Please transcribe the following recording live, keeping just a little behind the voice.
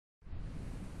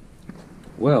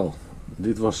Well,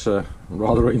 this was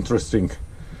rather interesting.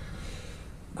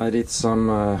 I did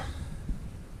some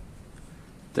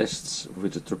tests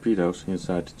with the torpedoes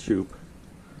inside the tube,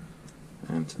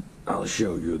 and I'll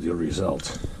show you the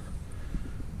result.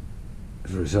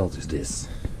 The result is this.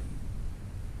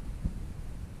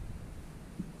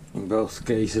 In both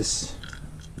cases,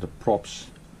 the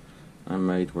props I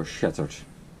made were shattered,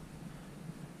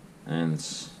 and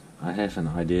I have an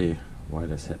idea why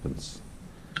this happens.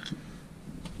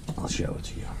 I'll show it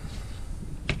to you.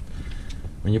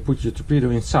 When you put your torpedo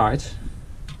inside,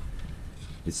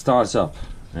 it starts up,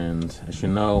 and as you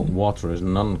know, water is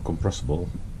non-compressible,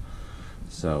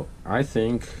 so I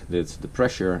think that the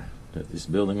pressure that is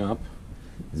building up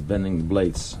is bending the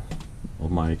blades of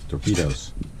my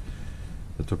torpedoes.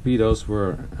 The torpedoes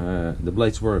were, the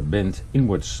blades were bent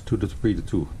inwards to the torpedo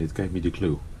too. It gave me the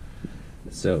clue.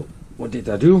 So what did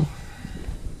I do?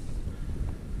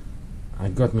 I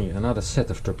got me another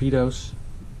set of torpedoes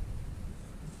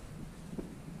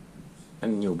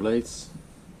and new blades,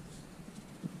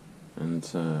 and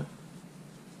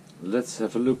let's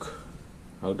have a look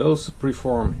how those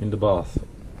perform in the bath.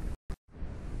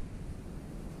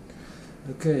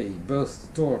 Okay,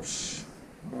 both torps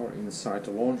are inside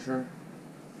the launcher.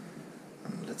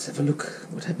 Let's have a look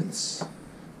what happens.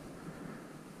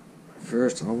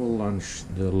 First I will launch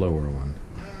the lower one.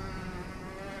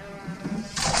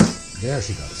 There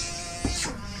she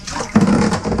goes.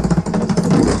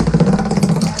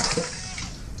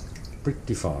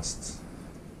 Pretty fast.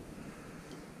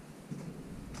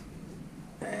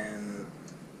 And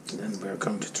then we're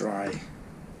going to try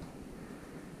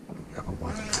the upper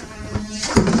bottom.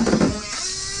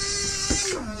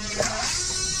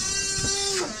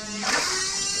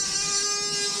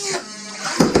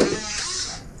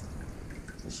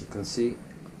 As you can see,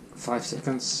 5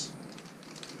 seconds.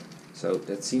 So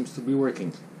that seems to be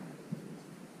working.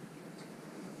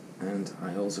 And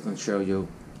I also can show you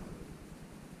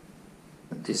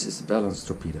that this is the balanced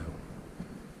torpedo.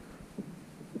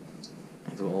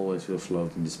 It will always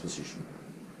float in this position.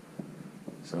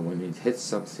 So when it hits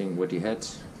something with the head,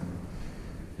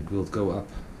 it will go up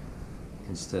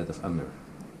instead of under.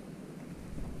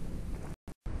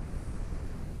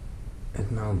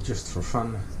 And now, just for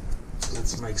fun,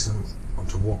 let's make some on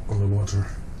the water.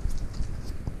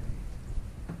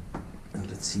 And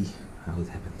let's see how it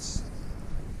happens.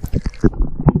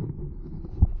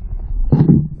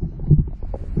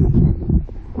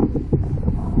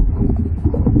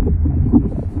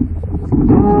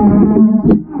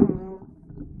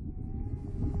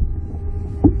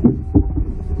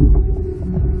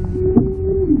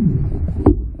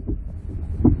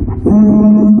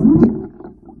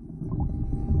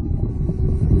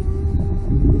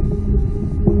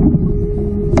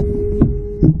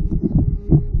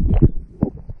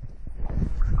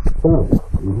 So,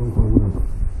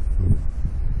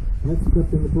 next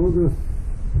step in the progress.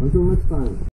 Until next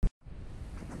time.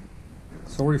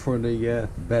 Sorry for the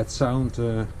bad sound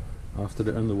after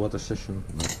the underwater session,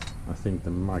 but I think the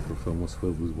microphone was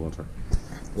filled with water.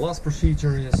 The last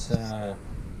procedure is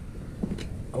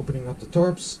opening up the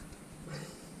torps.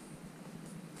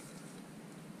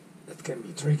 That can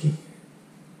be tricky.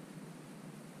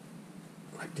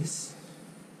 Like this.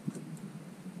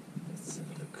 Let's have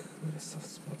a look where the soft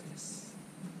spot is.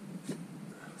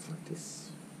 Like this.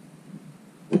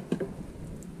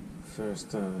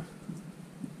 First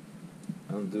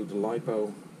undo the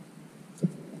lipo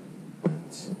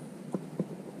and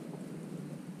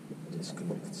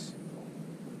disconnect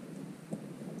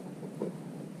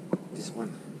this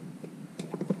one.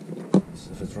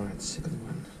 So if I try the second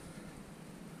one,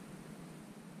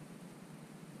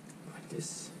 like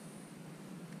this.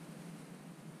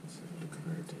 Let's have a look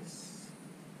where it is.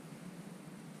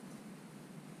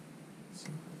 So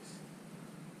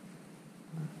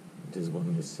this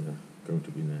one is going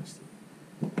to be nasty.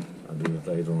 I'll do it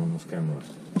later on off camera.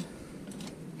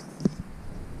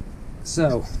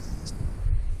 So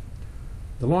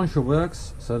the launcher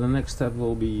works, so the next step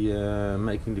will be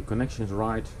making the connections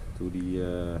right to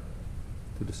the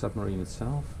submarine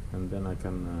itself, and then I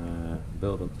can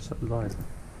build up the sub drive.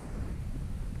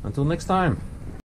 Until next time.